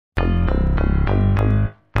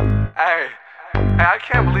Hey, I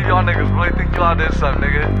can't believe y'all niggas really think y'all did something,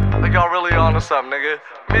 nigga. Like y'all really on to something, nigga.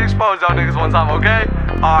 Let me expose y'all niggas one time, okay?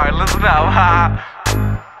 Alright, listen up.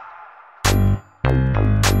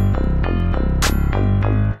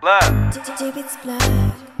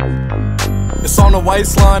 It's on the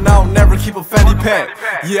waistline, I don't never keep a fanny pack.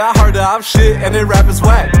 Yeah, I heard that I'm shit and they rap is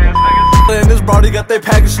whack. And this brody got they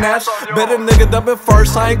package snatched. Bet a nigga dump it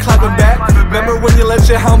first, I ain't clapping back. Remember when you let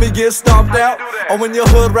your homie get stomped out? Or when your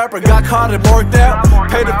hood rapper got caught and marked out?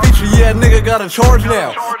 Pay the feature, yeah, nigga got a charge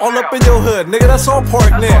now. All up in your hood, nigga, that's on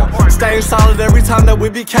park now. Staying solid every time that we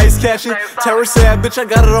be case catching. Terror said, bitch, I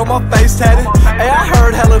got it on my face tatted. Hey, I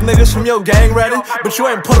heard hella niggas from your gang ready, but you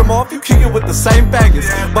ain't put them off, you kick it with the same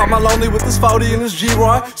faggots. Bought my lonely with this 40 and this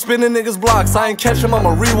G-Roy. Spinning niggas blocks, I ain't catch him,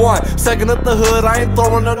 I'ma rewind. Second up the hood, I ain't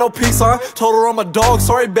throwing her no peace on. Told her I'm a dog,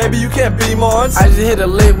 sorry baby, you can't be mine. I just hit a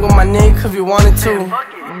lick with my nigga cause we wanted to.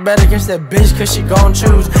 Better catch that bitch cause she gon'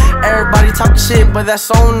 choose. Everybody talking shit but that's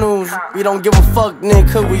on news. We don't give a fuck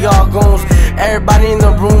nigga cause we all goons. Everybody in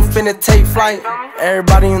the room finna take flight.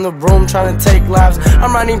 Everybody in the room tryna take lives.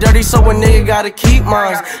 I'm riding dirty so a nigga gotta keep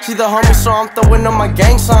mine. She the homie so I'm throwing up my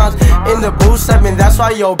gang signs. In the booth 7, that's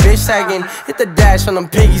why yo bitch sagging. Hit the dash on them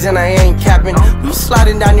piggies and I ain't capping. We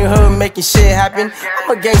sliding down your hood making shit happen.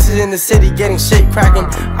 I'm a gangster in the city getting shit cracking.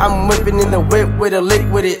 I'm whipping in the whip with a lick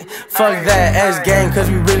with it. Fuck that ass gang cause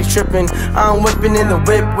we really trippin'. I'm whipping in the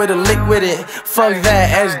whip with a lick with it. Fuck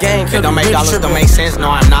that ass gang cause we really trippin'. It don't make dollars, don't make sense, no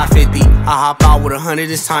I'm not 50. I hop out with 100,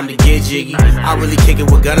 it's time to get jiggy. I really kick it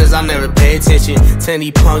with gunners, I never pay attention. 10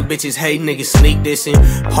 these punk bitches hate niggas sneak dissing.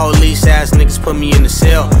 Police ass niggas put me in the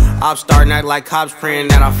cell. I'm starting act like cops praying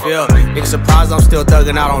that I fail. Niggas surprised I'm still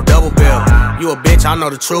thugging out on double bill. You a bitch, I know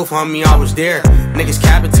the truth, homie, I was there. Niggas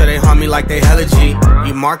capping till they homie like they hella G.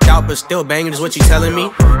 You marked out but still banging is what you telling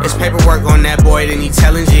me? It's paperwork on that boy, then he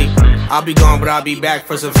telling G. I'll be gone but I'll be back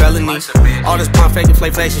for some felonies. All this pump fake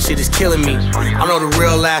inflation shit is killing me. I know the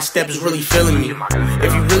real last step is really feeling me.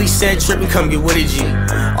 If you really said trippin', come get with it, G.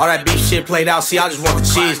 All that beef shit played out, see I just want the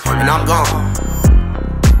cheese, and I'm gone.